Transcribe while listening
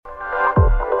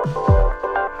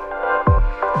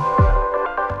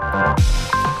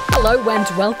Hello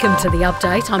and welcome to The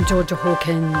Update. I'm Georgia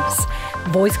Hawkins.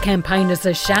 Voice campaigners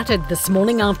are shattered this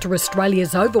morning after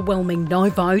Australia's overwhelming no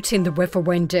vote in the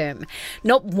referendum.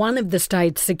 Not one of the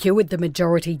states secured the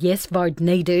majority yes vote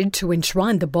needed to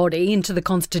enshrine the body into the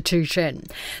Constitution.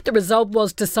 The result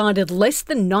was decided less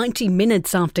than 90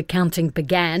 minutes after counting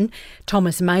began.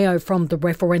 Thomas Mayo from the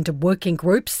Referendum Working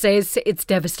Group says it's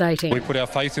devastating. We put our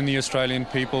faith in the Australian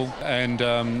people and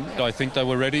I think they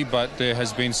were ready, but there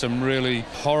has been some really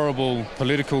horrible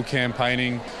political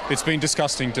campaigning. It's been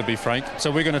disgusting, to be frank.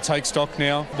 So we're going to take stock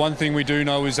now. One thing we do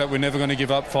know is that we're never going to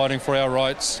give up fighting for our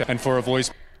rights and for a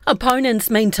voice. Opponents,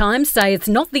 meantime, say it's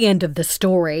not the end of the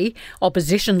story.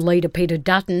 Opposition leader Peter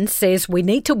Dutton says we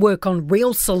need to work on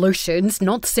real solutions,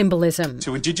 not symbolism.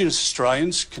 To Indigenous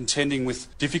Australians contending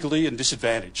with difficulty and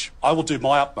disadvantage, I will do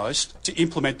my utmost to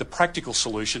implement the practical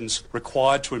solutions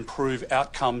required to improve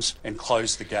outcomes and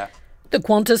close the gap. The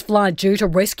Qantas flight due to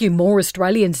rescue more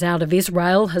Australians out of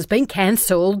Israel has been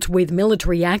cancelled, with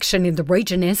military action in the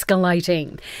region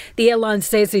escalating. The airline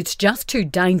says it's just too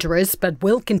dangerous but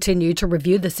will continue to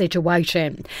review the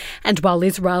situation. And while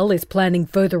Israel is planning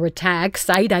further attacks,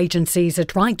 aid agencies are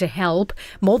trying to help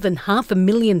more than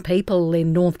 500,000 people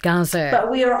in North Gaza. But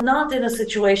we are not in a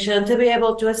situation to be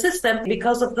able to assist them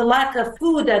because of the lack of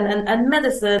food and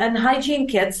medicine and hygiene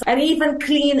kits and even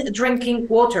clean drinking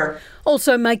water.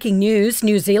 Also making news,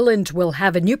 New Zealand will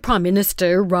have a new Prime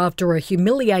Minister after a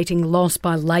humiliating loss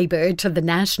by Labor to the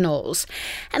Nationals.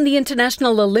 And the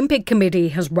International Olympic Committee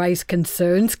has raised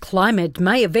concerns climate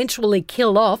may eventually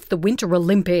kill off the Winter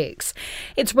Olympics.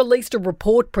 It's released a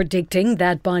report predicting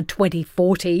that by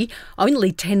 2040,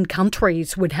 only 10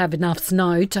 countries would have enough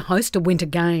snow to host a Winter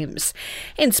Games.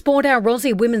 In sport, our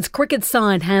Aussie women's cricket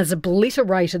side has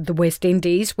obliterated the West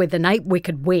Indies with an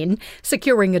 8-wicket win,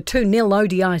 securing a 2-0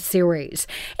 ODI series.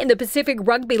 In the Pacific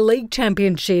Rugby League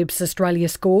Championships, Australia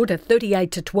scored a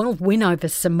 38-12 win over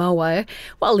Samoa,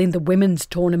 while in the women's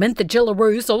tournament, the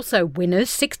Jillaroos also winners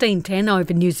 16-10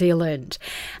 over New Zealand.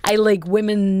 A-League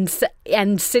Women's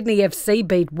and Sydney FC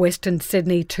beat Western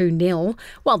Sydney 2-0,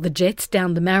 while the Jets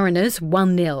downed the Mariners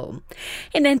 1-0.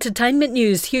 In entertainment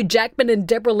news, Hugh Jackman and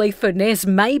Deborah Lee Furness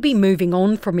may be moving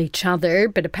on from each other,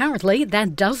 but apparently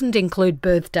that doesn't include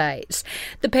birthdays.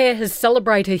 The pair has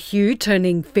celebrated Hugh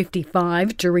turning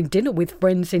 55 during dinner with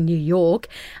friends in New York.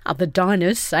 Other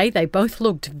diners say they both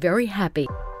looked very happy.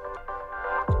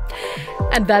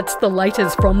 And that's the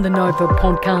latest from the Nova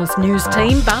Podcast News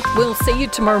team, but we'll see you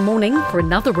tomorrow morning for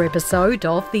another episode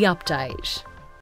of The Update.